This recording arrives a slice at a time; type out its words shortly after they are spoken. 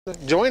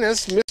Join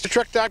us,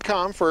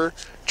 MrTruck.com, for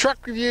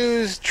truck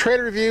reviews,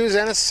 trailer reviews,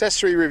 and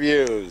accessory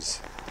reviews.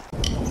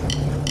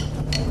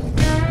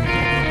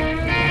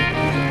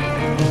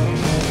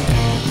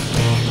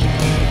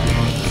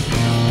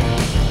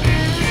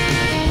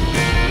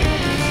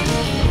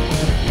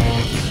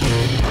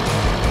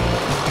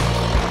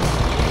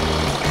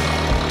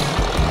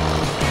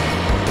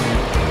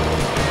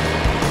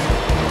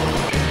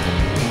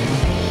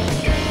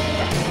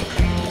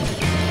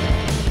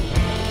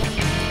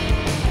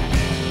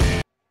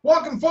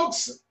 Welcome,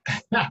 folks.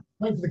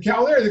 Wait for the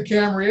cow. There the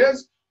camera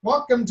is.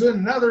 Welcome to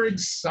another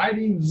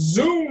exciting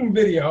Zoom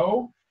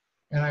video.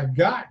 And I've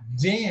got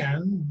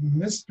Dan,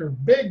 Mr.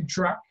 Big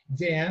Truck.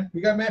 Dan,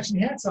 we got matching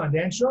hats on.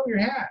 Dan, show me your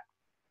hat.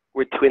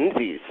 We're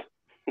twinsies.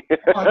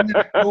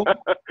 Cool?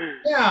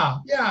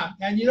 Yeah.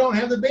 And you don't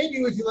have the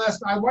baby with you.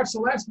 I watched the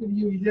last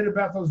video you did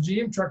about those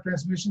GM truck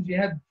transmissions. You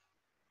had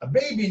a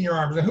baby in your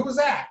arms. And who was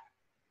that?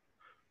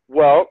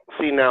 Well,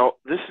 see, now,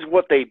 this is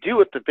what they do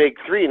with the big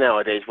three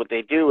nowadays. What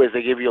they do is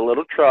they give you a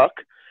little truck,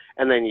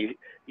 and then you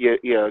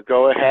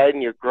go ahead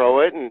and you grow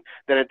it, and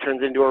then it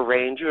turns into a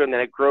Ranger, and then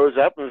it grows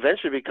up and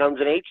eventually becomes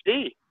an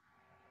HD.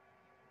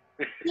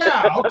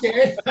 Yeah,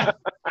 okay.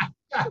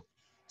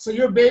 So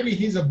your baby,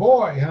 he's a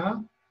boy, huh?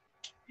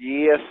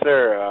 Yes,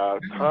 sir.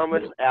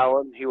 Thomas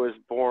Allen. He was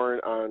born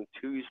on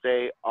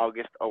Tuesday,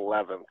 August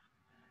 11th.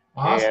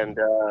 Awesome. And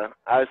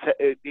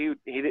he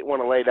didn't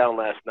want to lay down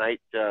last night,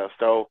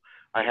 so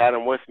I had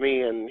him with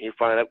me, and he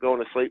finally ended up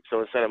going to sleep.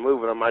 So instead of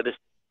moving him, I just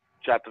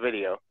shot the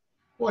video.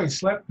 Boy, he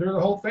slept through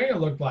the whole thing, it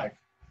looked like.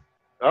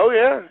 Oh,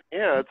 yeah.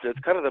 Yeah, it's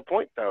kind of the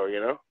point, though,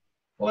 you know.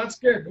 Well, that's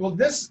good. Well,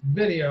 this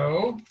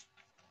video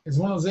is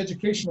one of those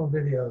educational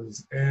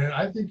videos, and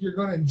I think you're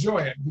going to enjoy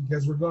it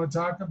because we're going to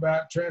talk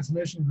about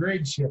transmission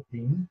grade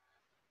shifting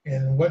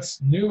and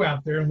what's new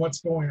out there and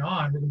what's going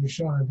on. We're going to be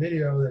showing a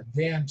video that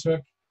Dan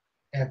took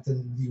at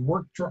the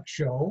Work Truck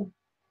Show.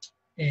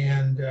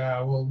 And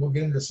we'll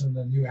get into some of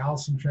the new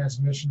Allison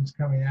transmissions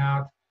coming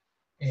out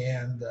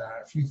and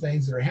a few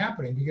things that are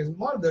happening, because a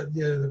lot of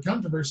the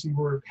controversy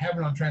we're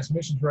having on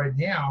transmissions right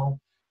now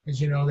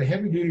is, you know, the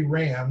heavy duty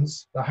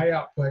Rams, the high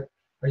output,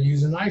 are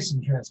using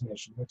Aisin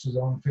transmission, which is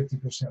owned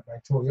 50% by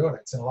Toyota.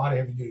 It's in a lot of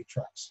heavy duty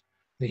trucks,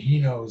 the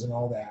Hinos and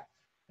all that.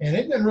 And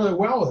they've done really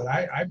well with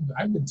it.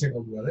 I've been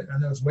tickled with it. I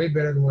know it's way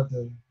better than what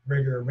the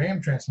regular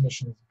Ram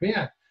transmission has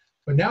been.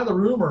 But now the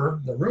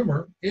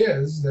rumor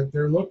is that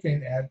they're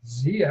looking at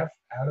ZF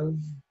out of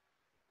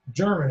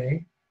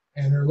Germany,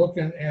 and they're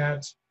looking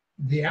at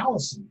the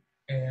Allison.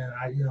 And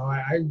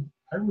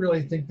I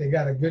really think they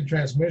got a good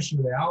transmission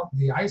to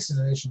the Aisin,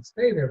 and they should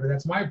stay there. But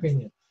that's my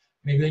opinion.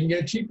 Maybe they can get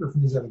it cheaper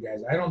from these other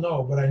guys. I don't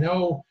know, but I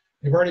know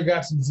they've already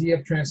got some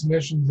ZF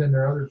transmissions in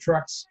their other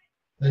trucks.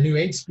 The new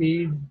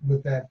 8-speed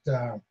with that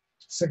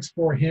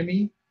 6.4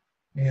 Hemi,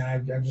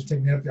 and I've just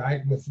taken it up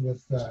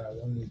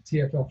on the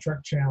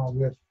TFLtruck channel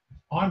with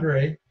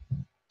Andre,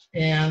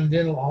 and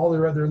then all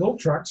their other little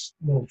trucks,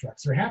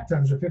 their half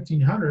tons or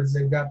 1500s,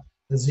 they've got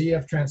the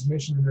ZF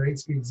transmission and their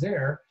 8-speeds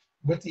there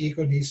with the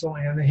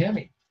EcoDiesel and the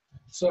Hemi.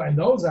 So, and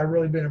those I've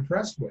really been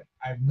impressed with.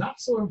 I'm not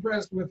so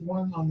impressed with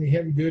one on the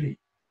heavy duty,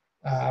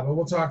 but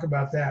we'll talk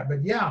about that.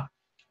 But yeah,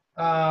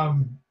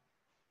 and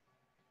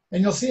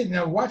you'll see it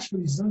now. Watch for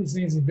some of these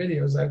things in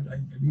videos.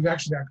 You've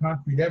actually got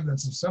concrete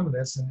evidence of some of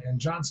this, and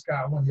John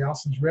Scott, one of the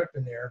Allison's rep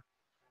in there,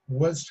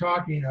 was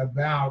talking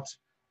about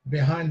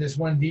behind this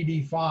one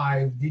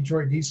DD5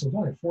 Detroit diesel. It's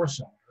only a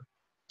 4-cylinder.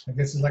 I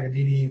guess it's like a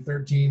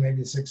DD13,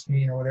 maybe a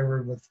 16 or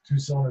whatever, with 2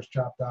 cylinders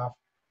chopped off.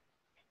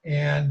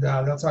 And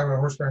they'll talk about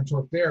horsepower and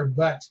torque there.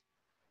 But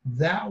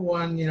that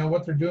one, you know,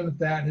 what they're doing with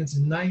that, and it's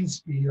a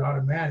 9-speed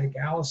automatic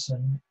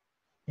Allison,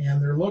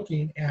 and they're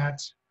looking at,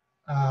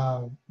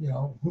 you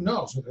know, who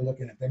knows what they're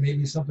looking at. There may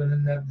be something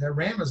in that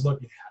Ram is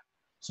looking at.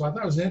 So I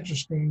thought it was an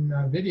interesting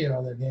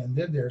video that Dan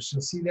did there. So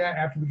see that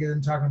after we get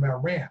into talking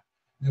about Ram.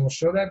 Then we'll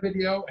show that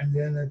video, and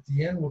then at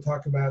the end we'll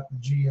talk about the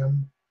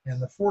GM and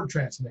the Ford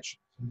transmission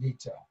in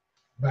detail.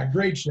 About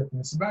grade shifting.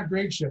 It's about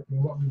grade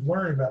shifting, what we've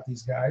learned about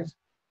these guys.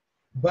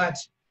 But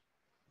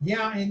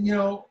yeah, and you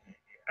know,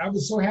 I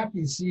was so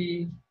happy to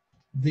see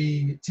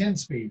the 10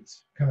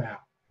 speeds come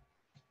out.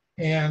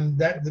 And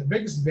that the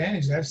biggest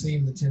advantage that I've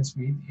seen with the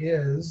 10-speed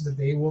is that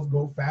they will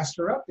go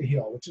faster up the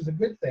hill, which is a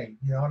good thing.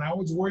 You know, and I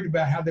was worried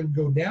about how they would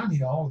go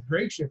downhill with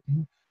grade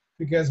shifting,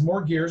 because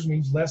more gears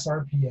means less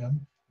RPM,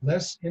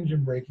 less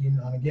engine braking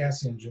on a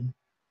gas engine,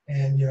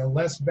 and you know,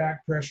 less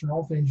back pressure and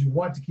all things you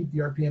want to keep the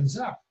RPMs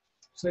up.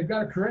 So they've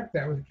got to correct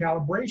that with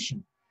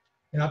calibration.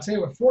 And I'll tell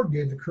you what Ford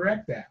did to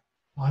correct that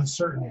on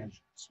certain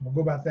engines. We'll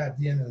go about that at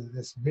the end of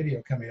this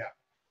video coming up.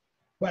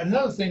 But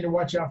another thing to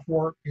watch out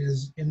for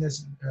is in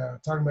this,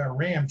 talking about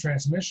Ram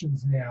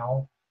transmissions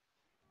now,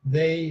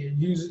 they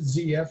use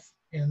ZF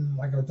in,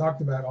 like I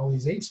talked about, all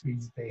these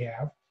 8-speeds that they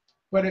have,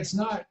 but it's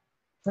not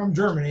from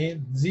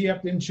Germany.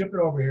 ZF didn't ship it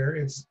over here.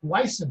 It's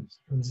licensed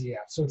from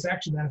ZF. So it's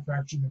actually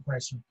manufactured in the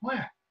Chrysler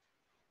plant.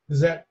 Does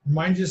that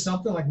remind you of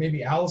something like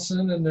maybe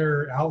Allison and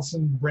their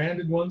Allison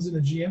branded ones in the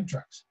GM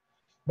trucks?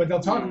 But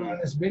they'll talk about in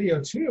this video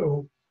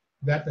too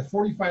that the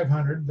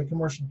 4500, the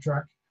commercial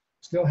truck,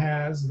 still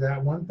has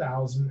that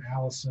 1000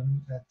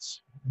 Allison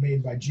that's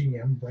made by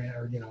GM brand,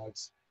 or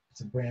it's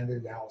a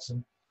branded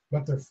Allison.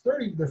 But they're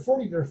 30, they're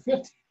 40, they're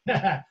 50.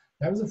 That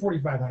was a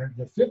 4500.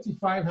 The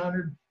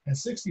 5500 and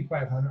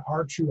 6500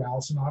 are true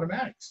Allison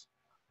automatics.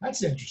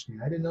 That's interesting.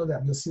 I didn't know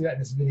that. You'll see that in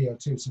this video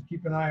too. So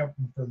keep an eye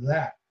open for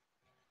that.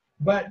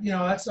 But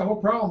that's the whole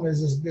problem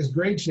is this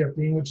grade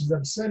shifting, which is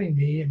upsetting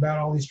me about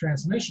all these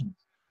transmissions.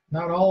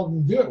 Not all of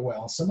them do it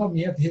well. Some of them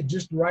you have to hit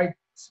just the right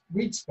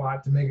sweet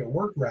spot to make it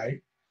work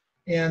right.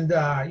 And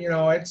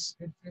it's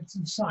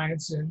in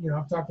science, and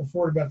I've talked to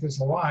Ford about this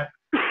a lot.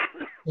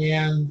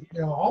 And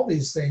all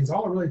these things,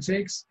 all it really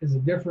takes is a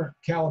different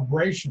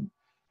calibration.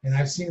 And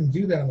I've seen them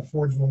do that on the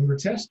Fords when we were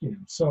testing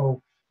them.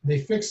 So they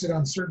fixed it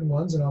on certain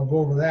ones, and I'll go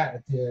over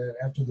that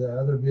after the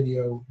other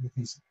video with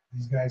these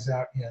guys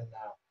out in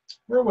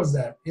where was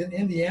that? In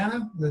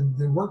Indiana,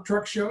 the work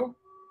truck show.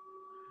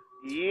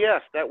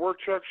 Yes, that work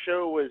truck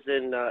show was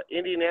in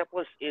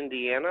Indianapolis,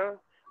 Indiana.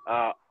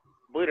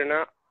 Believe it or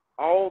not,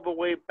 all the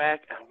way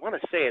back, I want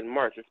to say in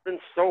March. It's been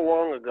so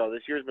long ago.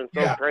 This year's been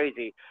so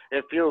crazy.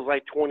 It feels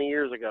like 20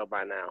 years ago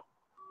by now.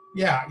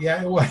 Yeah,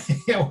 it was.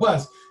 It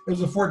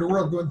was before the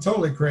world going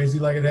totally crazy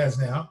like it has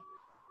now.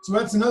 So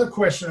that's another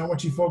question I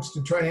want you folks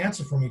to try to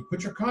answer for me.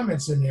 Put your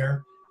comments in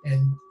there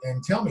and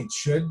tell me,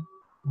 should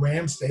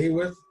Ram stay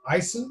with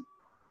Aisin?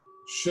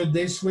 Should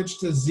they switch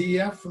to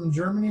ZF from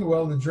Germany,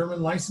 well, the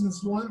German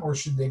licensed one, or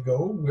should they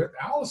go with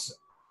Allison?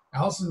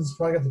 Allison's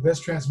probably got the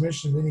best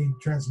transmission of any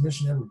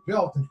transmission ever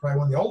built, and probably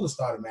one of the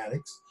oldest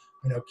automatics.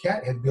 I know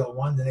Cat had built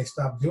one, then they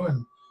stopped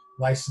doing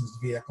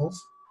licensed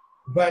vehicles.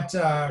 But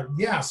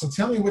so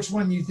tell me which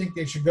one you think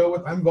they should go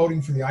with. I'm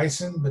voting for the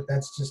Aisin, but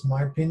that's just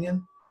my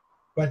opinion.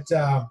 But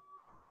that's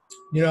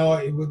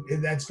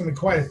going to be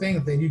quite a thing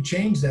if they do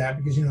change that,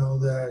 because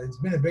it's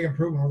been a big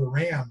improvement over the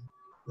Ram,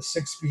 the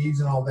 6 speeds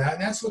and all that,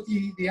 and that's what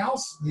the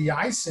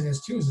Aisin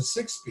is too, is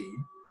a 6-speed.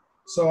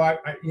 So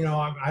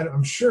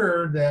I'm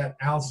sure that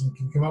Allison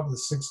can come up with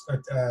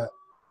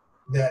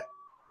that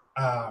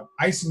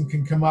Aisin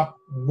can come up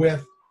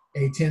with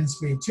a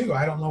 10-speed too.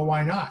 I don't know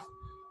why not.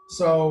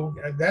 So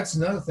that's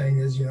another thing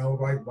is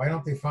why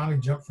don't they finally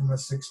jump from a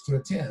 6 to a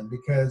 10?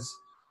 Because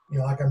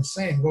like I'm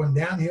saying, going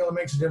downhill it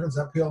makes a difference,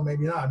 uphill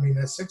maybe not. I mean,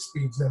 that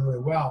 6-speed's done really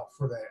well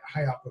for the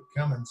high output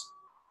Cummins,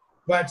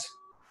 but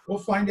we'll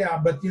find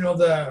out. But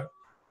the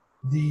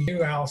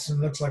new Allison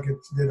looks like it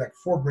did like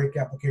 4 brake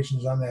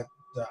applications on that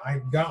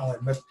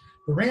gauntlet. But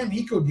the Ram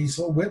Eco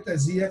Diesel with a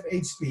ZF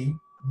 8-speed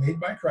made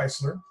by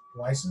Chrysler,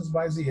 licensed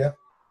by ZF,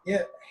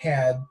 it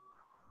had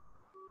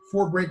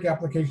 4 brake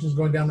applications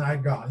going down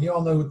the gauntlet. You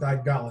all know what the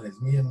gauntlet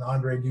is. Me and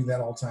Andre do that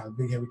all the time,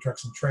 big heavy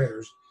trucks and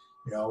trailers.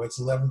 It's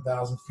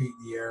 11,000 feet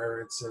in the air.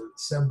 It's a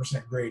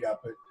 7% grade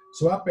up it.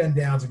 So up and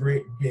down is a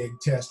great big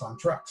test on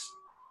trucks.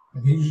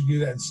 And we usually do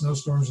that in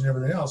snowstorms and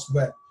everything else.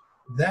 But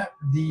that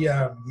the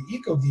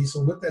Eco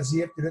Diesel with that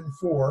ZF did it in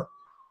 4.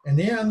 And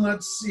then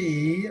let's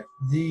see,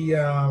 the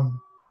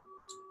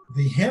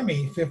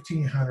Hemi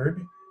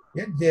 1500,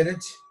 it did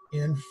it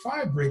in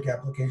 5 brake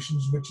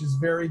applications, which is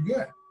very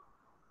good.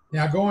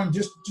 Now going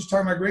just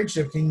talking about grade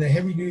shifting, the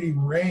heavy duty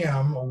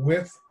Ram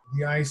with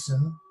the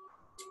Aisin,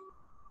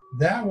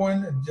 that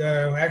one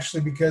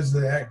actually, because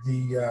the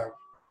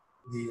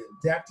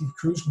adaptive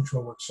cruise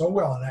control worked so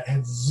well, and that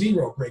had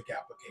 0 brake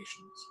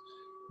applications.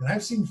 And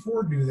I've seen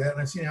Ford do that,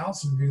 and I've seen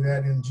Allison do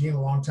that in GM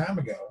a long time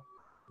ago.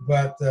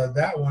 But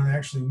that one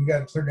actually, we got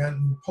to clear down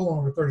and pull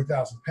over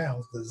 30,000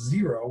 pounds. The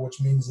 0,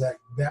 which means that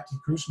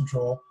adaptive cruise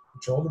control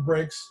controlled the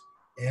brakes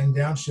and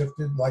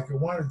downshifted like it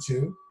wanted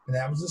to, and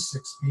that was a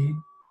 6-speed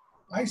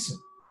Aisin.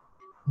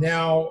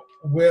 Now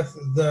with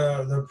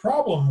the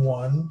problem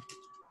one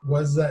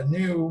was that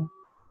new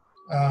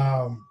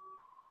the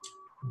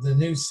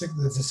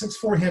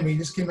 6.4 Hemi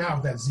just came out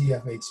with that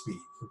ZF 8-speed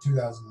for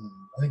 2000.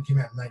 I think it came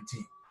out in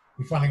 19.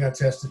 We finally got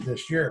tested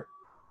this year,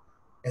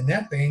 and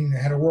that thing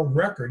had a world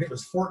record. It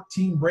was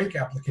 14 brake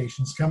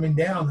applications coming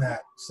down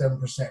that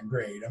 7%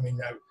 grade. I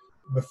mean,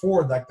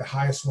 before, like the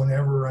highest one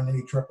ever on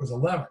any truck was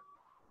 11.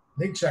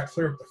 They shot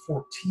clear up to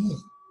 14.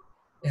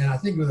 And I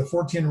think with a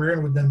 14 rear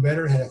end would have done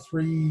better. It had I think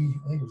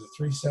it was a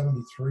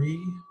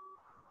 373.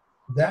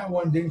 That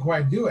one didn't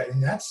quite do it.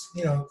 And that's,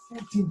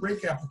 14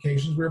 brake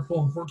applications. We were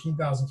pulling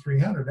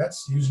 14,300.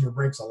 That's using your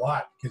brakes a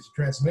lot because the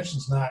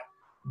transmission's not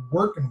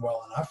working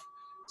well enough.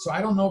 So I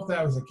don't know if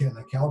that was a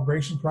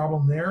calibration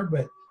problem there,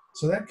 but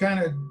so that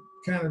kind of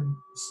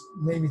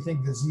made me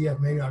think that ZF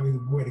may not be the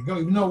way to go,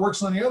 even though it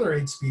works on the other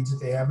 8 speeds that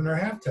they have in their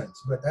half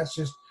tons. But that's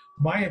just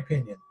my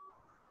opinion.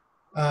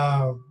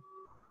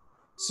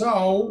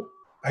 So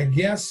I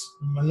guess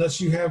unless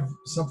you have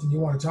something you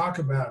want to talk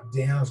about,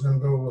 Dan,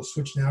 we'll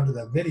switch now to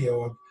that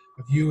video of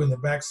you in the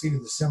back seat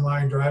of the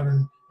semi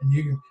driving, and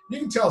you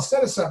can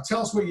set us up.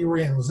 Tell us what you were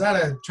in. Was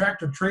that a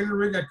tractor trailer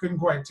rig? I couldn't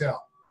quite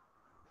tell.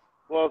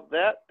 Well,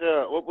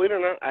 believe it or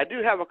not, I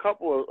do have a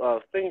couple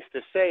of things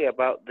to say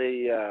about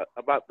the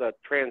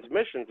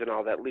transmissions and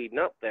all that leading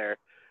up there.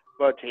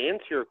 But to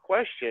answer your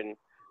question,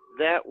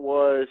 that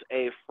was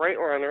a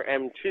Freightliner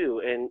M2,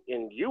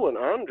 and you and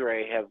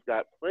Andre have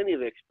got plenty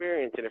of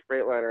experience in a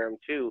Freightliner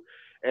M2,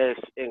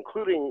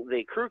 including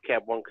the crew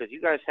cab one, because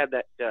you guys had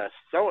that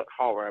Sell It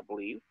hauler, I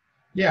believe.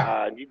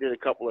 Yeah. You did a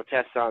couple of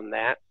tests on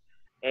that.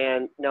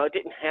 And now it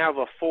didn't have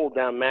a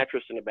fold-down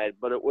mattress in the bed,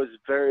 but it was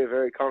very,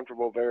 very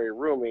comfortable, very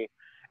roomy.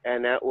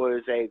 And that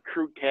was a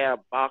crew cab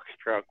box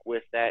truck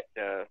with that,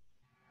 it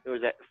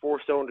was that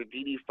 4-cylinder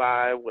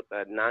DD5 with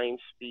a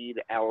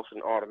 9-speed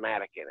Allison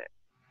automatic in it.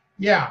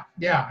 Yeah,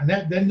 yeah. And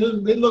that then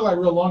it looked like a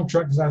real long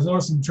truck because I was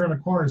noticing turn the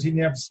corners, he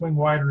didn't have to swing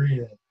wide or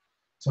anything.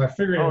 So I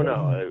figured it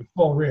was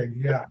full rig,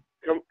 yeah.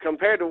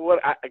 Compared to what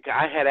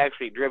I had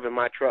actually driven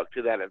my truck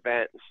to that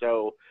event,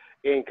 so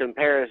in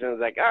comparison,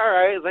 it's like, all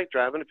right, it's like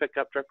driving a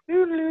pickup truck. Yeah,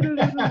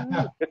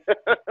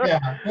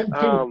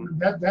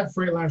 that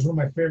Freightliner is one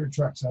of my favorite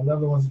trucks. I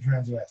love the ones that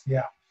transvest.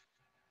 Yeah.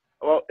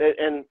 Well,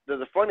 and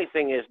the funny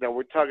thing is, now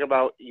you're talking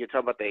about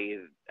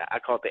I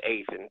call it the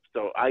Aisin.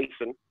 So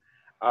Aisin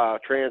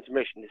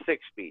transmission, the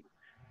 6-speed,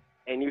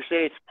 and you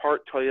say it's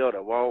part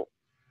Toyota. Well,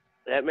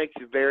 that makes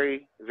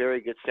very, very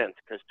good sense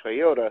because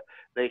Toyota,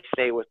 they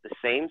stay with the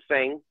same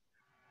thing,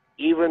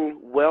 even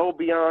well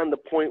beyond the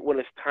point when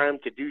it's time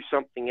to do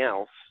something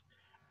else.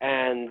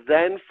 And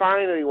then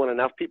finally, when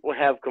enough people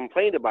have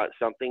complained about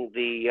something,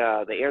 the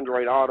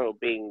Android Auto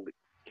being the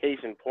case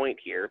in point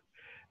here,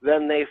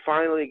 then they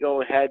finally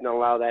go ahead and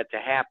allow that to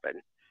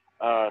happen.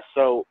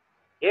 So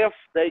if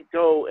they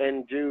go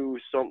and do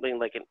something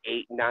like an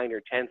 8, 9,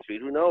 or 10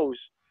 speed, who knows,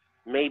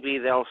 maybe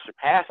they'll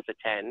surpass the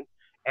 10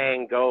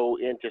 and go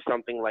into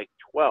something like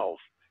 12.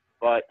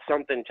 But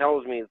something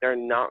tells me they're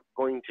not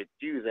going to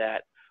do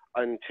that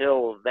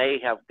until they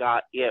have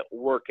got it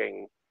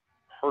working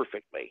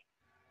perfectly.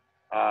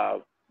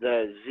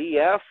 The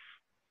ZF,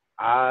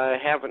 I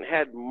haven't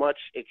had much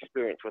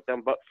experience with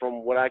them, but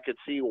from what I could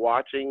see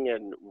watching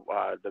and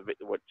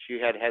what you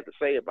had to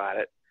say about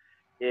it,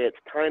 it's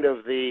kind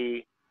of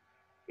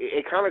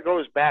it kind of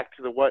goes back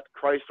to what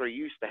Chrysler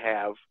used to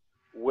have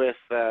with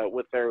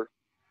their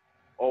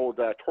old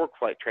torque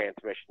flight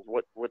transmissions,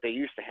 what they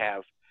used to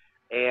have.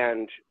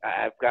 And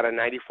I've got a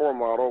 94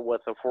 model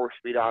with a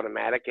 4-speed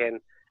automatic, and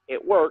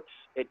it works.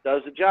 It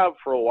does the job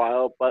for a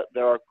while, but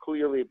there are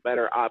clearly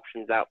better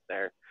options out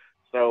there.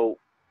 So,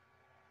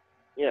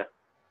 yeah.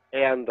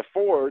 And the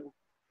Ford,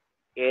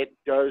 it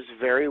does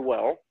very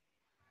well,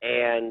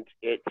 and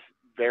it's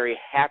very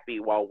happy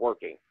while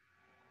working.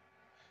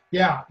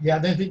 Yeah,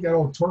 they think that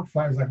old torque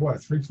flight was like, what, a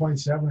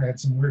 327? It had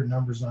some weird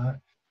numbers on it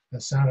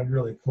that sounded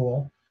really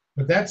cool.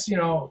 But that's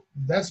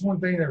one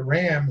thing that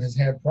Ram has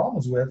had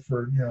problems with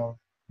for,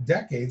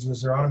 decades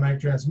was their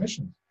automatic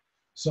transmission.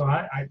 So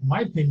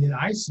my opinion,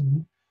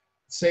 Aisin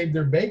saved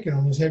their bacon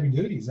on those heavy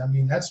duties. I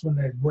mean, that's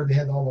where they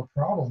had all the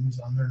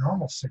problems on their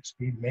normal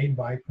 6-speed made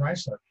by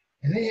Chrysler.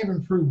 And they have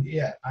improved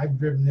it. I've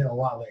driven it a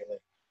lot lately.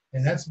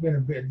 And that's been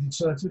a bit,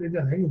 so that's what they've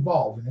done. They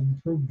evolved and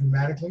improved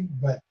dramatically,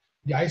 but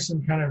the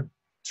Aisin kind of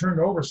turned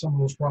over some of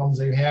those problems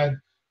they've had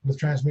with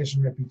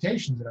transmission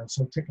reputations, and I'm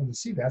so tickled to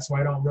see that. That's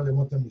why I don't really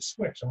want them to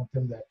switch. I want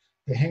them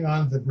to hang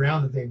on to the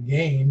ground that they've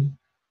gained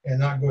and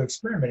not go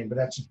experimenting, but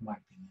that's just my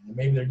opinion. And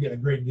maybe they're getting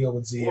a great deal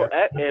with ZF. Well,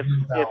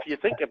 if you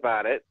think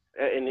about it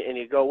and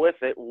you go with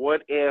it,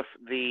 what if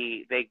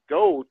they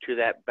go to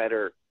that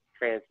better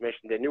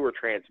transmission, the newer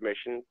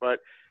transmission, but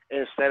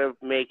instead of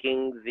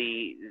making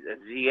the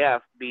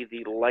ZF be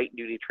the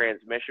light-duty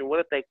transmission, what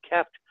if they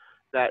kept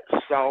that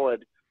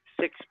solid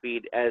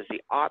 6-speed as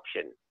the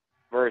option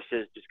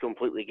versus just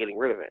completely getting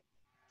rid of it?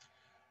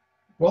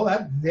 Well,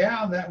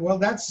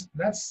 that's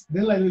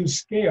then they lose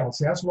scale.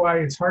 See, that's why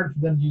it's hard for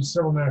them to use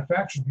several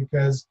manufacturers,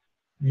 because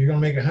you're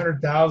going to make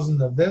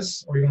 100,000 of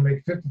this, or you're going to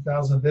make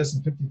 50,000 of this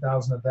and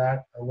 50,000 of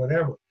that, or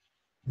whatever.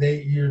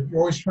 You're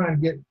always trying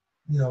to get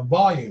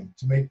volume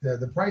to make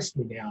the price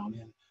go down,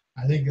 and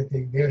I think that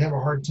they would have a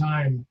hard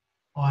time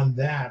on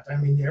that. I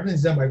mean,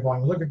 everything's done by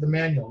volume. Look at the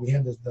manual. We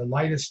have the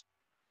lightest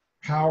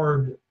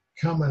powered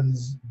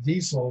Cummins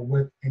diesel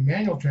with a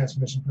manual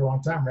transmission for a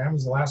long time. Ram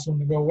was the last one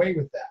to go away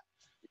with that.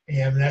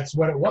 And that's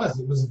what it was.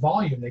 It was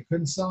volume. They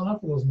couldn't sell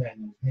enough of those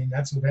manuals. I mean,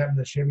 that's what happened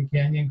to Chevy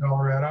Canyon,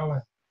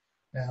 Colorado,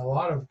 and a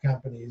lot of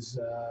companies,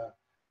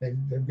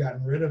 they've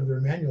gotten rid of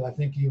their manual. I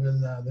think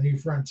even the new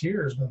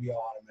Frontier is going to be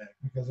all automatic,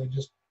 because they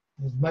just,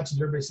 as much as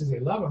everybody says they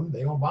love them,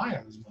 they don't buy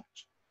them as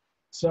much.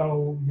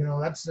 So,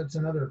 that's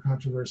another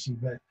controversy.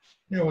 But,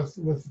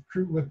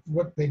 with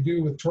what they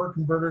do with torque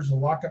converters and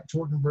lock-up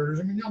torque converters,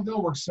 I mean,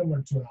 they'll work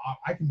similar to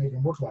I can make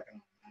them work like an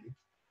automatic.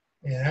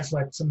 And that's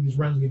like some of these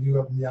runs we do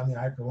up and down the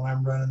Ike, or when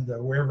I'm running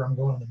to wherever I'm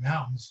going in the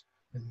mountains.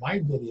 In my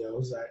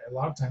videos, a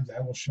lot of times I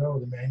will show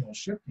the manual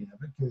shifting of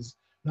it, because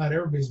not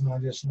everybody's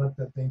going to just let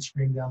that thing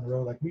scream down the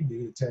road like we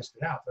do to test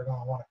it out. They're going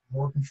to want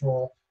more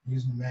control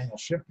using the manual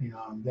shifting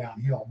on them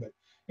downhill. But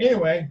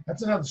anyway,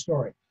 that's another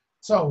story.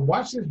 So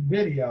watch this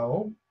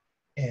video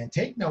and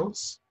take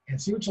notes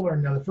and see what you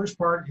learn. Now, the first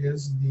part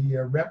is the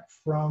rep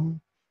from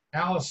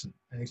Allison,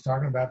 and he's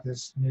talking about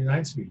this new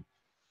 9-speed.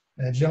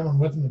 And a gentleman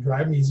with him to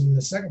drive me, he's in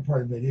the second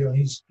part of the video, and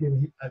he's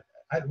giving,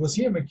 was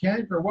he a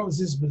mechanic, or what was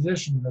his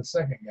position in the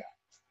second guy?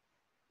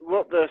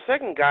 Well, the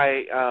second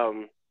guy,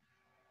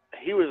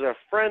 he was a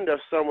friend of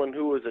someone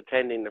who was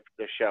attending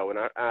the show, and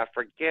I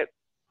forget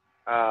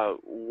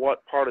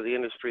what part of the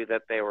industry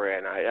that they were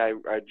in.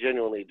 I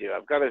genuinely do.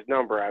 I've got his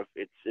number.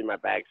 It's in my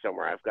bag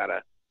somewhere. I've got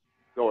to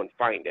go and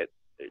find it.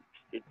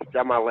 It's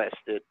on my list.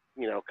 It,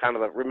 you know, kind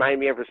of remind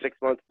me every 6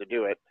 months to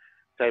do it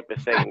type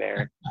of thing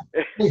there.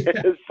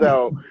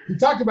 So you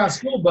talk about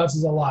school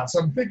buses a lot, so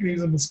I'm thinking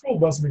he's a school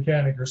bus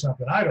mechanic or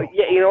something. I don't.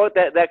 Yeah, you know what?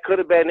 That could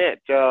have been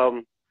it.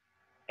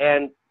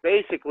 And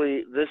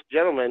basically, this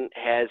gentleman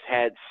has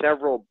had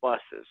several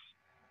buses,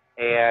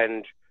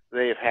 and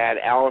they've had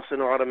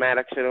Allison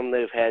automatics in them.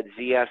 They've had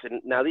ZF,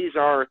 and now these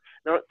are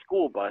not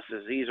school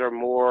buses. These are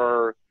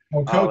more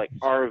like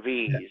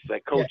RVs,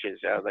 like coaches,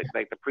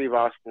 like the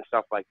Prevost and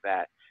stuff like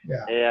that.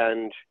 Yeah.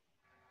 And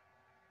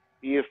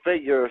you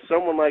figure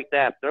someone like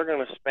that, they're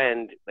going to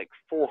spend like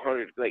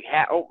 400, like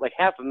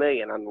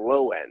 $500,000 on the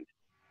low end,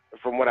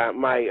 from what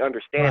my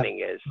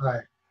understanding is.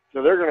 Right.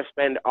 So they're going to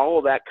spend all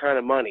of that kind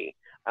of money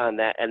on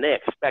that, and they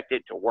expect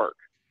it to work.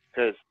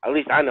 Because at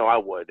least I know I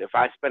would. If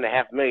I spend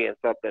 $500,000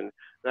 something,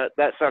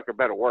 that sucker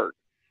better work.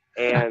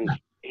 And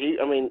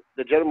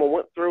the gentleman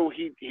went through.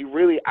 He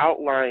really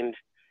outlined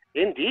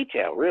in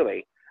detail,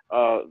 really,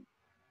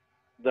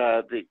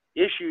 the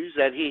issues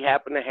that he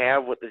happened to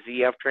have with the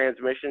ZF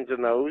transmissions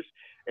and those,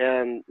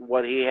 and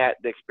what he had,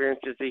 the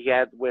experiences he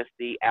had with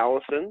the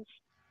Allisons.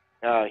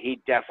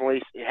 He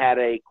definitely had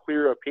a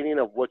clear opinion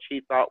of which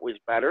he thought was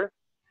better,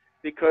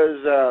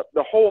 because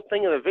the whole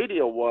thing of the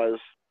video was,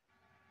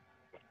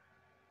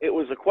 it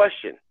was a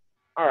question.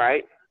 All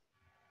right,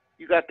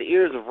 you got the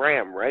ears of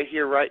Ram right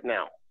here, right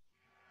now.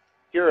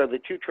 Here are the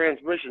two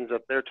transmissions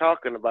that they're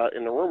talking about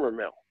in the rumor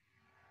mill.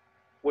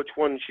 Which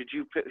one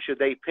should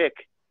they pick,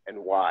 and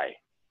why?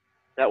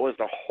 That was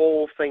the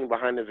whole thing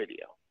behind the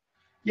video.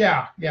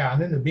 Yeah,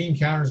 and then the bean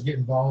counters get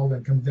involved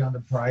and comes down to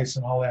price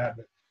and all that.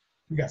 But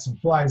we got some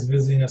flies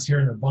visiting us here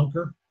in the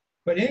bunker.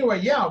 But anyway,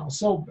 yeah,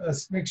 so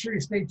make sure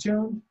you stay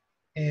tuned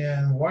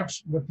and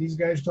watch what these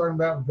guys are talking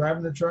about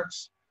driving the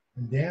trucks.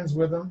 And Dan's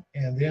with them,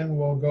 and then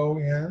we'll go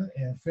in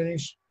and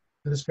finish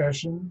the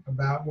discussion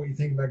about what you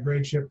think about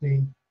grade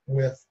shifting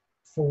with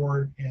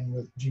Ford and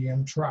with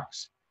GM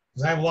trucks.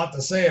 Because I have a lot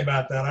to say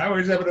about that. I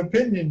always have an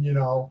opinion, you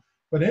know.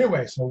 But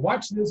anyway, so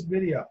watch this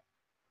video.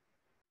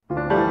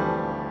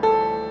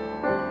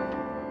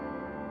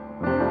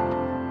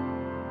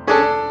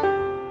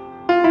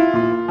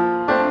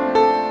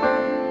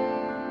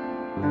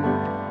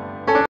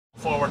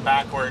 Forward,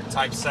 backward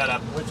type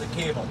setup. With the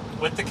cable.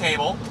 With the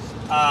cable.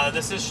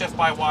 This is shift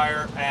by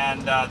wire,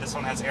 and this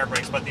one has air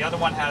brakes, but the other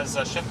one has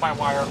shift by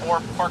wire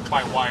or park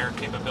by wire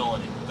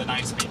capability. The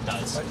 9-speed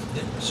does.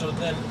 So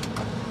then,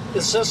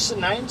 is this a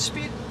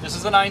 9-speed? This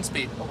is a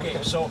 9-speed.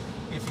 Okay, so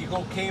if you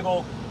go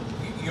cable,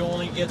 you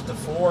only get the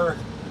 4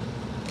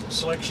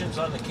 selections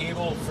on the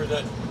cable for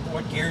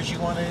what gears you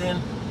want it in?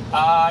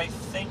 I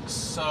think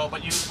so,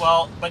 but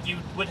you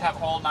would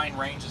have all 9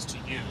 ranges to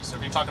use. So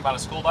if you're talking about a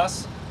school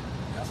bus,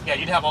 yeah,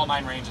 you'd have all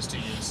 9 ranges to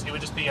use. It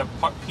would just be a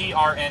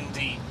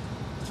PRND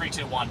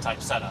 321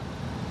 type setup.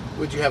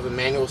 Would you have a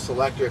manual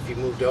selector if you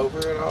moved over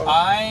at all?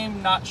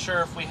 I'm not sure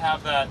if we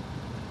have that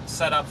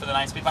set up for the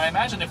 9-speed, but I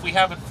imagine if we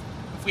have it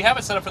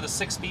set up for the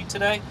 6-speed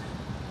today,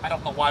 I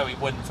don't know why we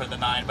wouldn't for the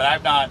 9, but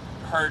I've not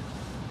heard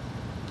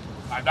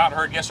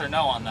yes or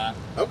no on that.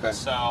 Okay.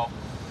 So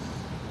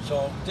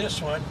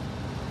this one,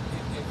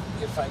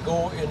 if I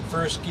go in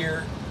first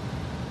gear,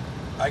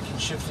 I can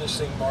shift this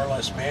thing more or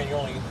less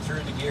manually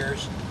through the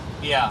gears.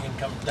 Yeah. And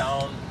come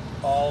down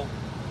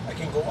I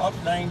can go up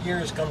 9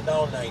 gears, come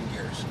down 9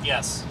 gears.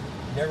 Yes.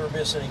 Never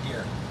miss any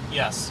gear.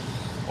 Yes.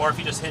 Or if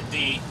you just hit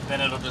D,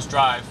 then it'll just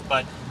drive.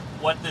 But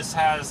what this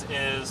has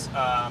is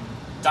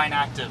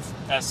Dynactive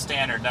as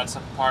standard. That's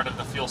a part of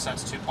the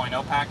FuelSense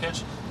 2.0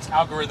 package. It's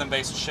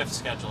algorithm-based shift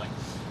scheduling.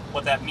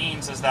 What that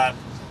means is that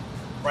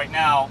right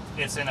now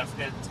it's in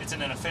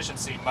an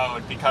efficiency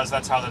mode, because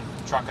that's how the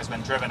truck has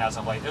been driven as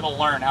of late. It'll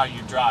learn how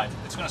you drive.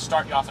 It's going to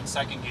start you off in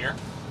 2nd gear,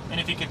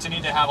 and if you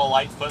continue to have a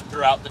light foot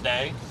throughout the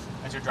day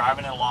as you're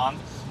driving it along,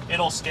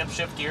 it'll skip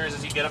shift gears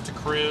as you get up to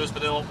cruise,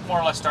 but it'll more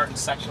or less start in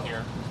 2nd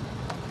gear.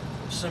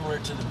 Similar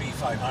to the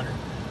B500.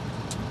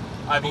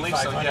 I believe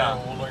so, yeah.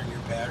 B500 will learn your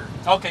pattern.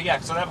 Okay, yeah,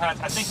 so that has,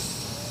 I think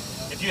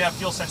if you have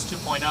FuelSense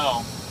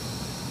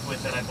 2.0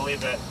 with it, I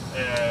believe that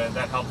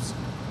that helps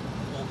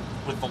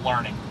with the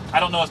learning. I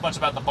don't know as much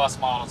about the bus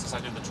models as I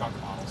do the truck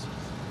models,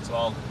 so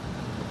I'll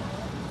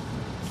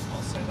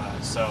say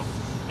that. So,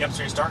 yep,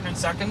 so you're starting in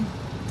 2nd,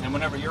 and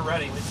whenever you're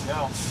ready, we can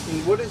go.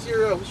 And what's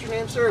your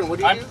name, sir, and what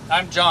do you do?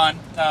 I'm John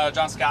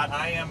Scott.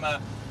 I am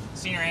a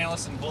Senior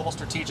Analyst in Global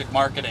Strategic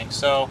Marketing.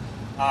 So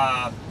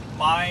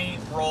my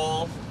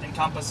role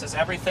encompasses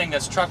everything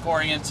that's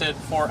truck-oriented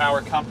for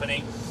our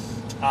company,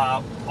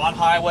 on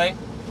highway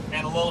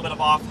and a little bit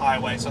of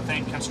off-highway. So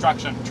think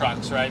construction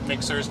trucks, right?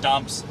 Mixers,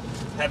 dumps,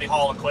 heavy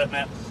haul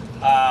equipment.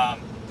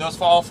 Those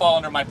all fall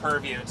under my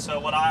purview. So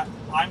what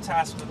I'm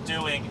tasked with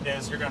doing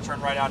is, you're going to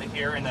turn right out of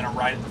here and then a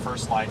right at the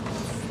first light.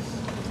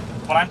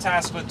 What I'm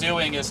tasked with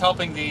doing is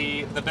helping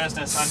the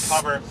business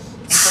uncover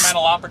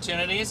incremental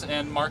opportunities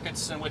in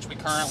markets in which we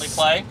currently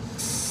play,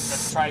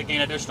 to try to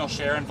gain additional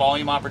share and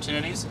volume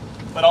opportunities,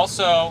 but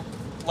also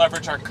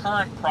leverage our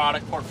current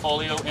product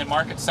portfolio in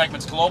market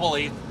segments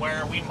globally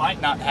where we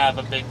might not have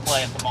a big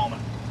play at the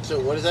moment. So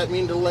what does that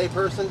mean to the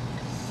layperson?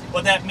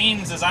 What that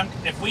means is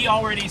if we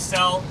already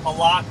sell a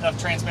lot of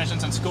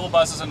transmissions and school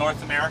buses in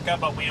North America,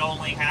 but we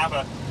only have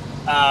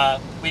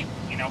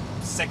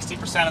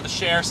 60% of the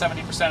share,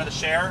 70% of the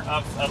share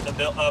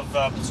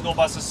of school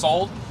buses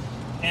sold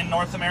in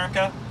North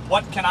America,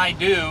 what can I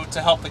do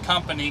to help the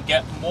company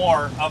get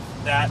more of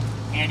that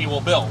annual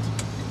build?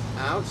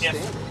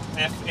 Outstanding.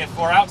 If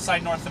we're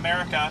outside North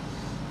America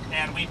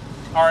and we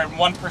are in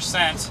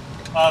 1%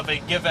 of a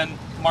given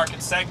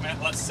market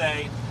segment, let's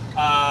say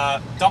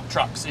dump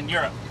trucks in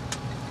Europe,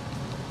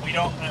 we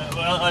don't.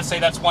 Let's say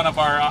that's one of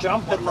our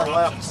Jump one in of the our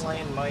left options.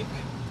 lane, Mike.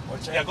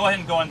 What's that? Yeah, go ahead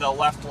and go in the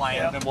left lane,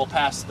 Yeah. and we'll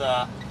pass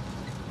the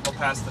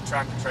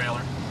tractor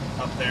trailer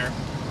up there.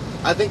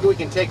 I think we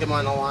can take him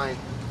on the line.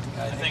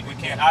 I think we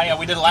can. Yeah,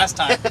 we did it last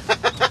time.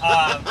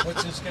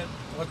 What's this got?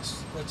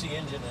 What's the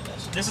engine in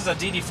this? This is a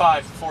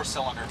DD5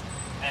 4-cylinder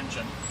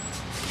engine.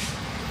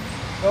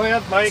 Go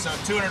ahead, Mike. So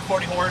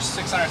 240 horse,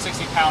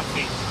 660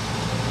 pound-feet.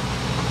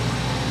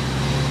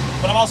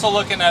 But I'm also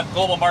looking at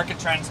global market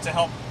trends to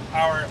help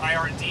our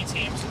IR&D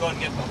teams go and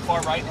get the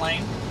far right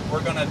lane.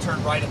 We're going to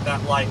turn right at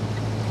that light,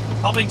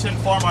 helping to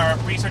inform our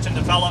research and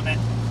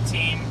development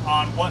team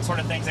on what sort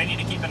of things they need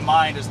to keep in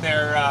mind as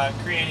they're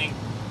creating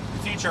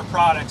future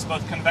products,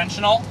 both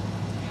conventional,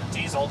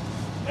 diesel,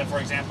 for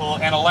example,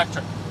 and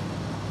electric.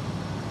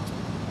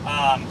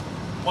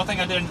 One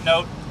thing I didn't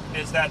note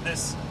is that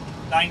this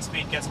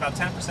 9-speed gets about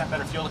 10%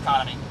 better fuel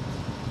economy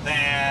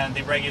than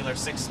the regular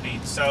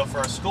 6-speed. So for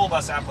a school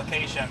bus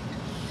application,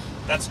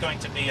 that's going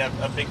to be a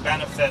big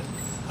benefit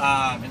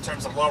in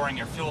terms of lowering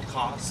your fuel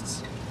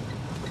costs.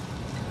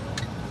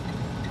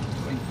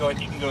 You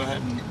can go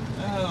ahead and,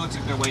 looks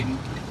like they're waiting.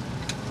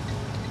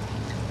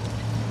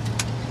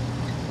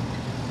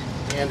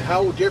 And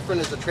how different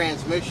is the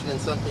transmission in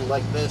something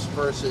like this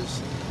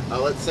versus,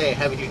 let's say, a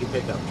heavy-duty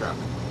pickup truck?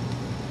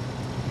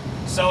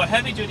 So a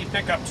heavy-duty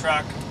pickup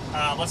truck,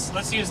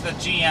 let's use the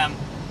GM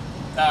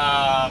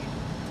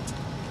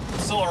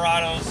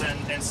Silverados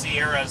and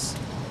Sierras,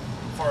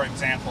 for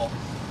example.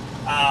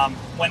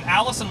 When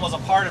Allison was a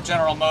part of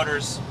General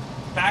Motors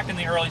back in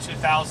the early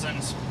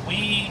 2000s,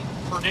 we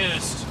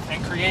produced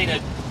and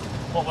created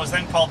what was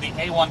then called the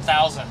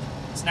A1000.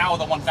 It's now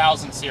the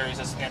 1000 series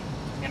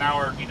in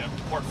our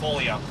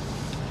portfolio.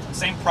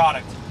 Same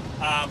product.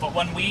 But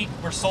when we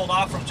were sold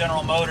off from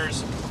General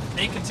Motors,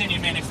 they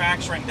continued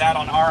manufacturing that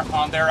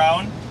on their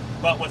own,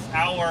 but with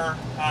our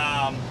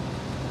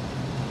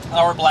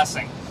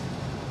blessing.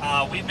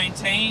 We've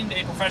maintained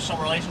a professional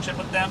relationship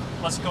with them.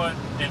 Let's go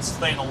and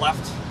stay in the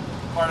left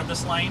part of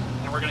this lane,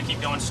 and we're going to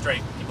keep going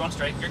straight. Keep going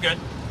straight. You're good.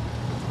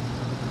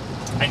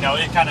 I know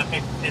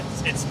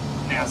it's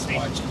nasty.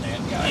 Watching that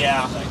guy.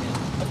 Yeah.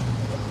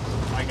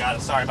 I got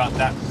it. Sorry about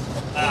that.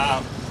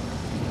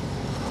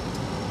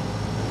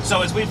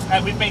 So as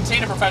we've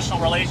maintained a professional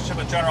relationship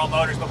with General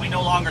Motors, but we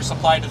no longer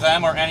supply to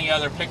them or any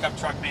other pickup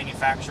truck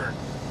manufacturer.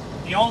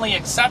 The only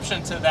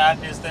exception to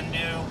that is the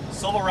new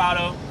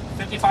Silverado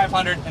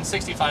 5500 and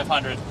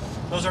 6500.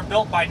 Those are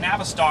built by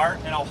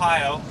Navistar in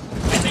Ohio,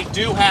 and they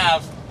do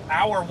have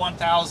our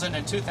 1000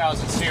 and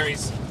 2000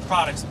 series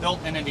products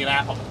built in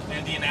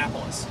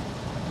Indianapolis.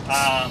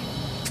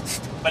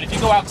 But if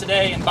you go out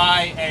today and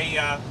buy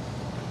a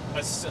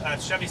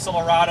Chevy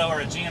Silverado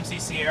or a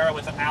GMC Sierra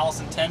with an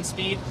Allison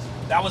 10-speed,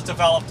 that was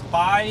developed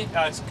by,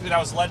 that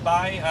was led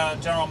by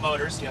General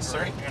Motors. Yes,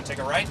 sir. You're going to take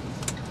a right.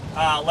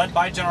 Led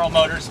by General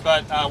Motors,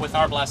 but with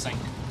our blessing.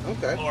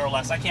 Okay. More or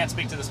less. I can't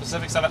speak to the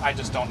specifics of it. I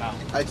just don't know.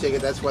 I take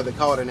it that's why they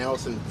call it an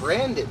Allison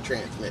branded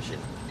transmission.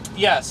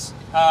 Yes,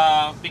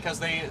 because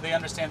they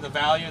understand the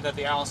value that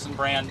the Allison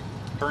brand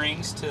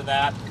brings to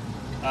that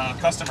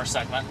customer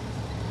segment.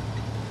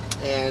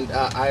 And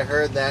I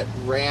heard that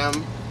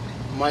Ram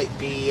might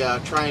be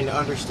trying to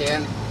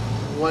understand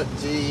what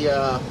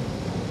the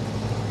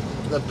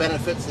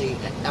benefits the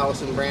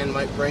Allison brand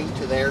might bring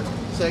to their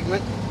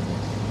segment.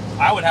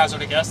 I would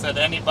hazard a guess that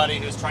anybody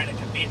who's trying to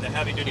compete in the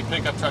heavy-duty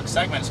pickup truck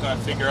segment is going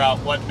to figure out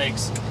what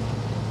makes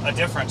a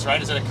difference,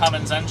 right? Is it a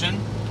Cummins engine?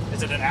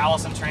 Is it an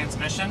Allison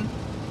transmission?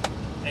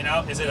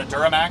 Is it a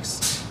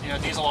Duramax?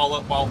 Diesel,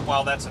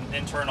 while that's an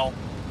internal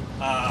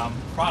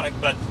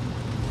product, but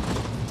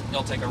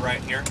you'll take a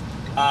right here.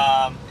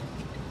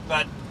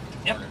 But,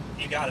 yep,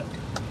 you got it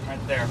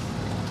right there.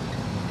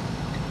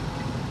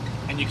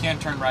 And you can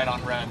turn right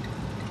on red.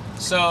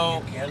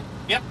 So, You can?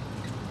 Yep.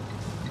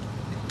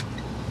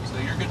 So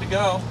you're good to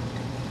go.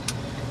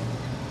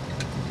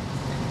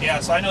 Yeah,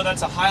 so I know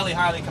that's a highly,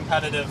 highly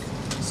competitive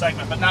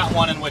segment, but not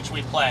one in which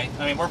we play.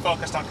 I mean, we're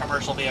focused on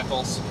commercial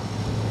vehicles.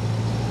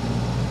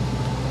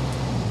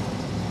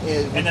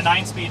 And the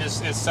 9-speed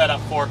is set up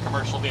for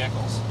commercial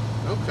vehicles.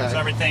 Okay. So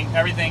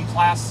everything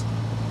class,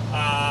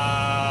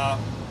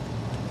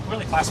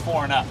 really class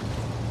 4 and up.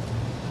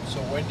 So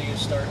when do you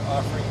start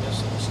offering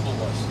this in the school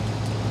bus?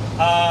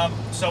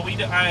 So we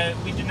do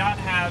not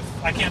have.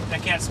 I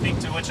can't speak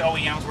to which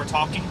OEMs we're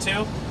talking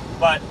to,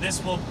 but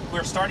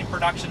we're starting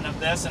production of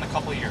this in a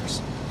couple of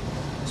years.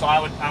 So I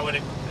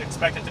would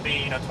expect it to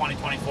be,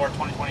 2024,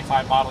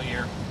 2025 model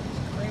year.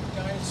 Great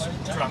guys, by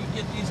the time you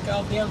get these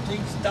goddamn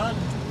things done,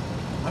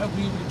 I'll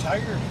be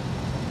retired.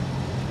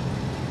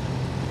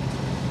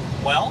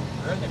 Well,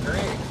 Or in the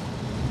grave.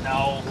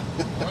 no.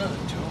 One of the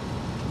two.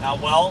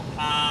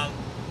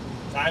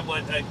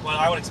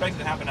 I would expect it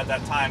to happen at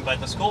that time, but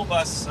the school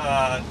bus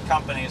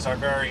companies are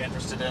very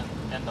interested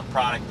in the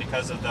product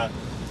because of the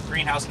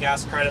greenhouse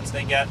gas credits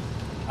they get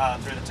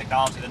through the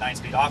technology the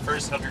 9-speed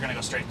offers. So you're going to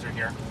go straight through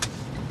here.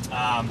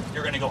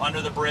 You're going to go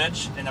under the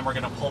bridge, and then we're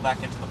going to pull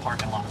back into the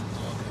parking lot.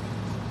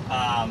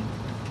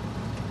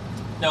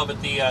 No, but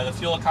the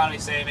fuel economy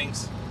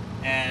savings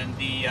and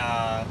the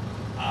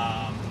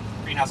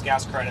greenhouse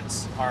gas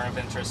credits are of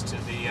interest to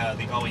the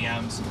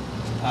OEMs,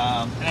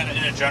 and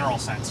in a general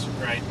sense,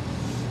 right?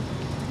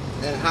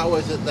 And how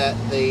is it that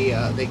they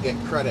get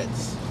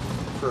credits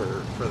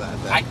for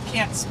that? I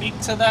can't speak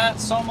to that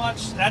so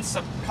much. That's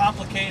a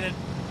complicated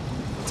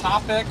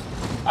topic.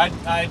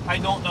 I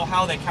don't know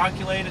how they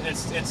calculate it.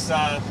 It's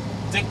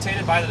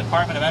dictated by the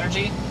Department of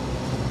Energy.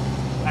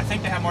 I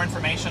think they have more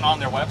information on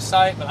their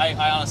website, but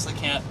I honestly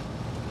can't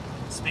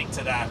speak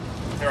to that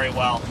very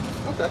well.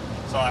 Okay.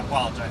 So I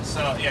apologize.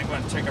 So yeah, go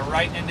ahead and take a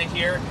right into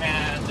here,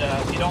 and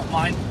if you don't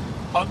mind,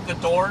 hug the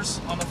doors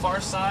on the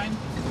far side.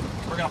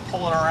 We're going to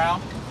pull it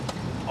around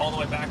all the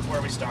way back to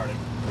where we started.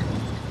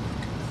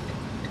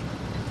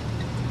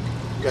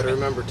 You got to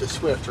remember to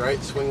Swift,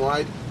 right? Swing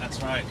wide. That's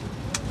right.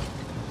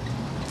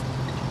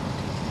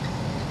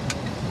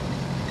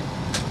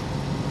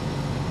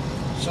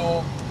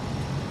 So,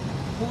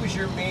 who's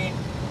your main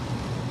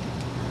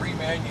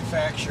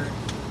remanufactured?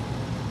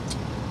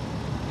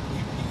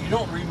 You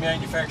don't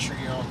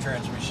remanufacture your own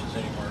transmissions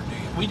anymore, do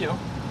you? We do.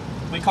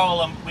 We call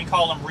them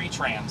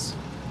retrans.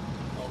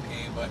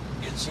 Okay, but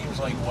it seems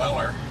like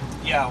Weller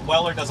Yeah,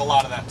 Weller does a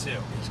lot of that too.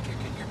 is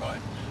kicking your butt.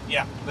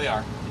 Yeah, they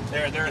are.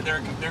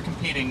 They're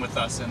competing with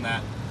us in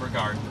that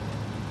regard.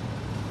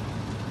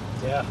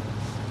 Yeah,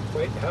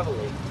 quite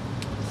heavily.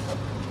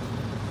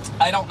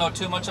 I don't know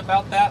too much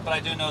about that, but I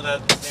do know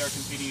that they are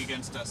competing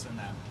against us in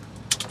that.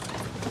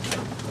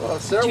 Well,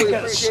 sir, You we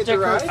got a appreciate the sticker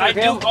ride. for I do.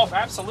 him? Oh,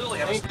 absolutely.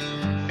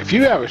 If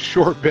you have a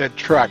short bed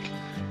truck,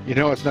 you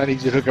know it's not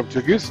easy to hook up to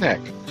a gooseneck.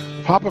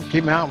 Pop-Up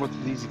came out with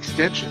these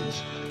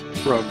extensions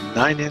from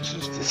 9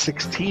 inches to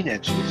 16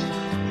 inches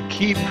to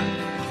keep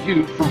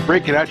you from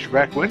breaking out your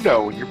back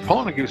window when you're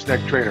pulling a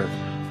gooseneck trailer.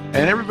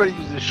 And everybody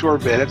uses a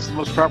short bed. That's the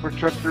most proper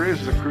truck there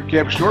is a crew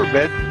cab short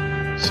bed.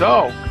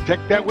 So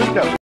protect that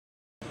window.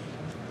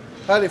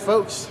 Howdy,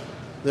 folks.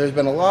 There's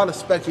been a lot of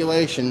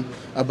speculation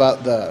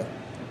about the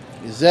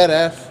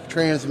ZF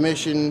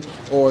transmission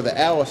or the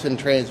Allison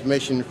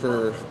transmission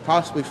for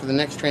possibly for the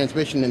next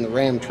transmission in the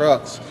Ram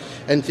trucks.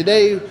 And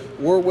today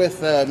we're with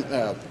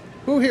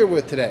who here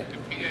with today?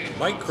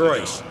 Mike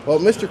Croyce. Well,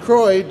 Mr.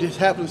 Croy just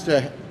happens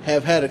to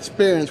have had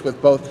experience with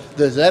both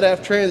the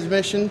ZF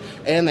transmission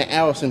and the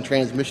Allison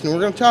transmission. We're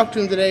going to talk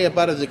to him today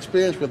about his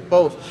experience with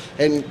both,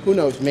 and who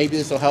knows, maybe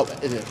this will help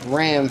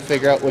Ram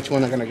figure out which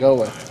one they're going to go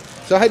with.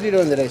 So how you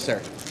doing today,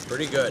 sir?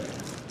 Pretty good.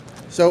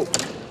 So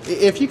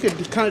if you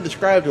could kind of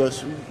describe to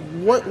us,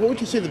 what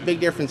would you say the big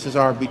differences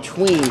are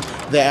between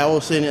the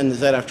Allison and the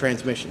ZF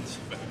transmissions?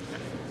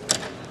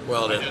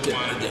 Well,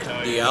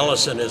 the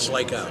Allison is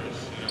like a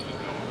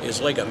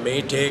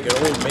Maytag, an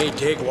old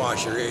Maytag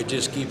washer. It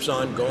just keeps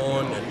on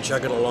going and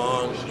chugging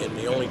along. And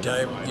the only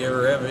time you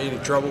ever have any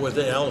trouble with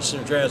the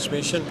Allison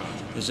transmission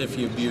is if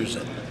you abuse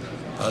it.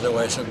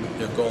 Otherwise,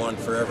 it'll go on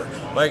forever.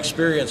 My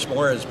experience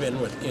more has been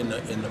in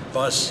the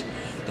bus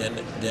than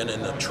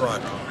in the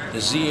truck. The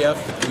ZF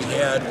that we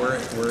had were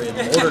in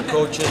motor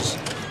coaches,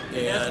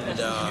 and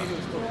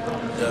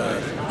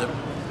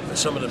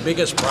some of the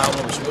biggest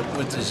problems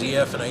with the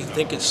ZF, and I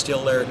think it's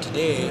still there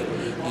today,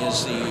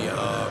 is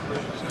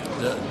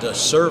the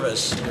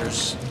service.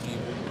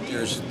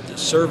 There's the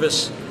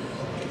service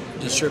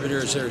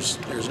distributors.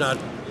 There's not.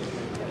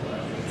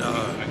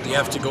 You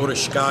have to go to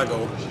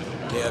Chicago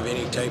to have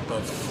any type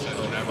of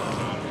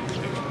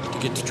to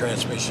get the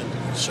transmission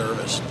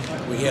serviced.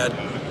 We had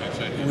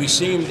them in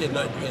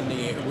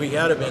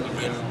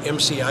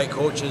MCI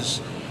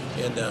coaches,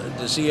 and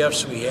the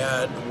ZFs we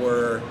had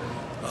more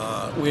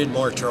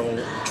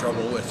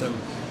trouble with them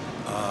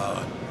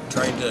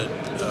trying to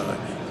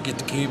get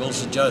the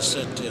cables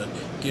adjusted to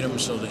get them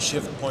so the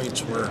shift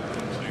points were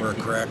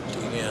correct,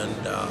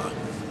 and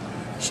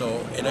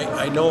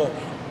I know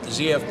the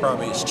ZF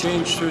probably has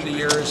changed through the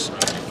years,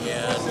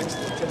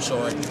 and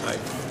so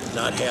I've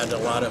not had a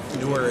lot of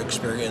newer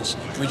experience.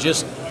 We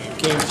just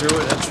came through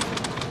it. That's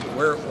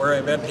where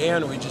I met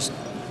Dan. We just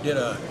did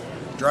a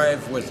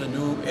drive with the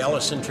new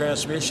Allison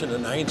transmission, a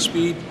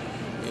 9-speed,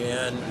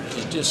 and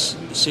it just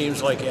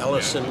seems like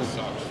Allison,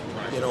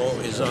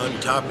 is on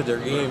top of their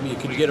game. You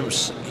can get them,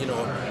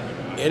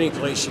 any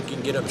place you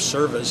can get them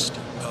serviced.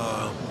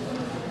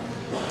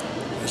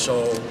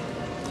 So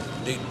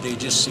they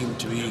just seem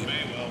to be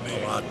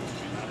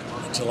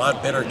it's a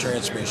lot better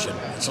transmission.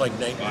 It's like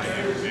night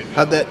and day.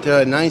 How'd that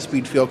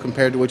 9-speed feel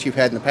compared to what you've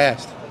had in the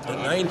past? the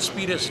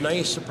 9-speed is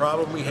nice. The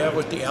problem we have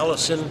with the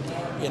Allison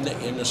in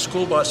the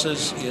school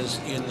buses is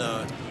in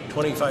the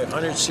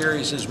 2500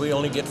 series is we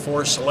only get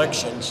 4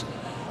 selections,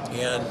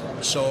 and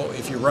so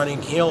if you're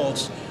running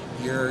hills,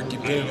 you're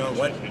depending on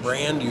what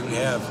brand you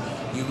have.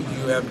 You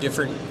have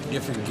different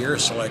gear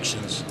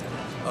selections.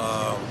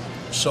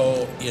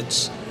 So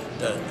it's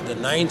the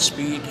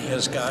 9-speed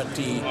has got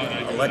the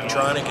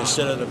electronic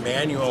instead of the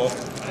manual.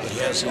 It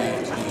has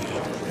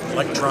the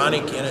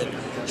electronic in it,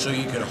 so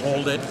you can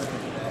hold it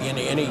in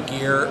any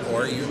gear,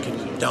 or you can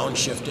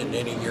downshift it in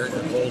any gear and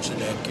it holds in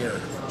that gear.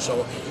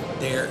 So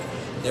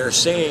they're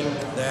saying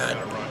that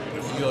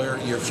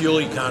your fuel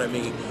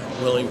economy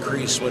will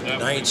increase with the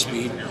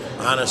 9-speed.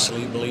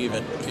 Honestly, believe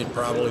it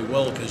probably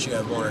will, because you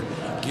have more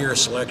gear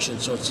selection,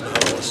 so it's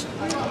not always,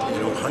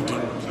 hunting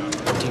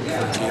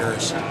for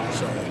gears.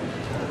 So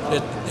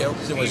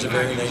it was a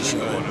very nice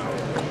unit.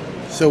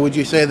 So would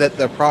you say that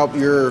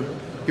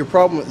your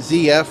problem with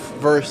ZF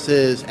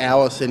versus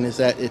Allison is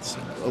that it's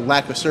a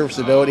lack of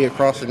serviceability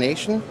across the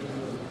nation?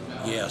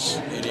 Yes,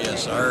 it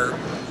is.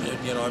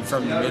 I'm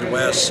from the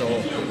Midwest, so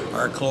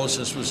our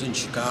closest was in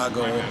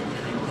Chicago,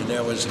 and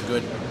that was a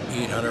good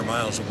 800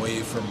 miles away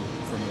from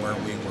where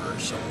we were.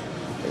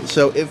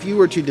 So if you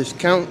were to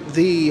discount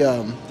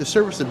the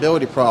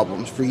serviceability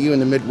problems for you in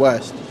the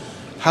Midwest,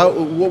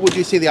 what would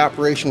you say the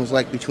operation was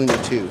like between the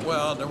two?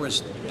 Well, there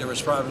was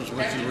problems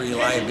with the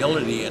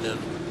reliability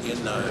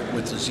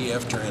with the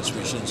ZF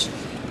transmissions.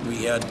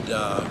 We had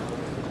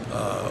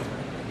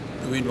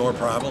more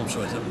problems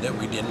with them that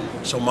we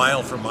didn't. So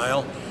mile for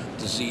mile,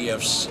 the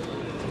ZFs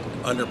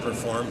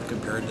underperformed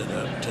compared to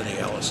the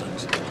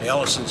Allisons. The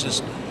Allisons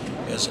just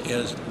as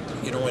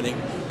when they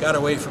got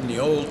away from the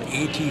old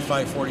AT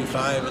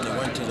 545 and they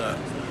went to the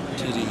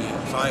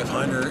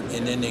 500,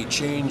 and then they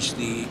changed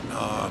in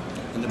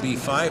the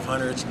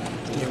B500s,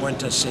 they went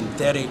to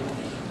synthetic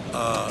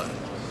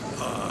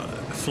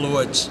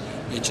fluids.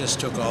 It just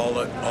took all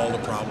the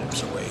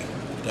problems away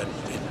that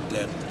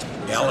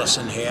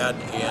Allison had,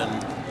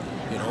 and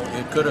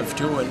it could have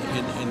too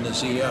in the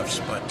ZFs,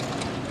 but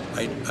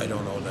I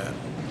don't know that.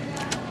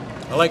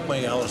 I like my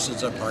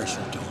Allisons. I'm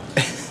partial to them.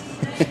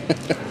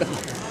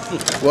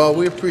 Well,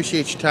 we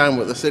appreciate your time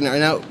with us.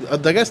 Now, I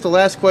guess the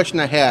last question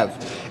I have,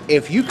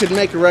 if you could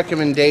make a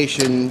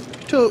recommendation,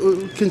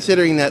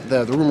 considering that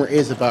the rumor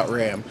is about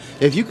Ram,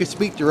 if you could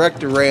speak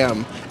direct to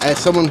Ram as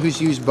someone who's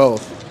used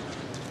both,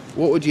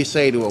 what would you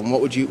say to them?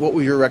 What would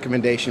your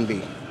recommendation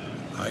be?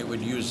 I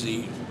would use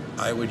the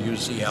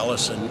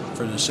Allison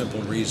for the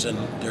simple reason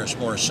there's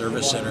more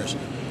service centers.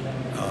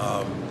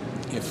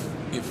 If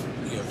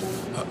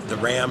the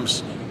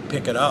Rams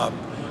pick it up,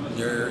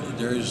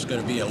 there's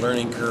going to be a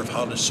learning curve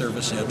how to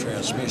service that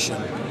transmission,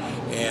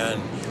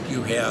 and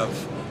you have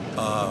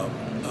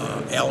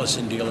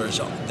Allison dealers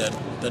that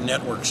the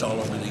networks all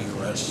over the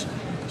U.S.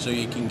 so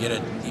you can get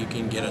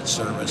it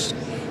serviced.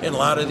 And a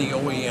lot of the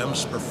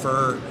OEMs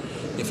prefer,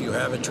 if you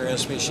have a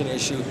transmission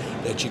issue,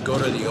 that you go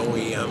to the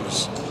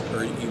OEMs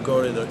or you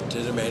go to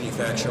the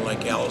manufacturer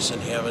like Allison,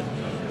 have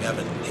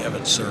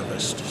it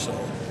serviced. So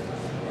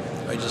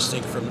I just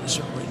think from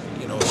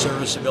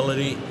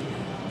serviceability,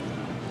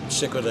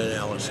 stick with an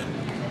Allison.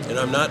 And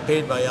I'm not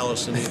paid by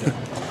Allison either.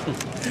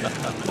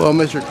 Well,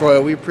 Mr.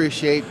 Croyle, we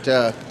appreciate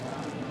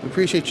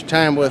your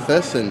time with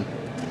us, and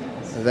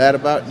that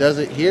about does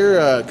it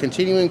here.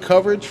 Continuing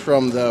coverage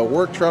from the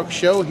Work Truck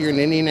Show here in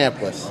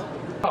Indianapolis.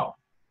 Well,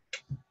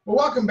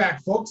 welcome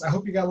back, folks. I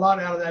hope you got a lot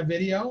out of that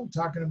video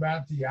talking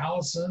about the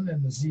Allison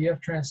and the ZF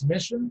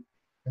transmission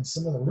and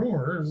some of the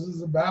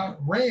rumors about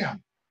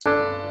Ram.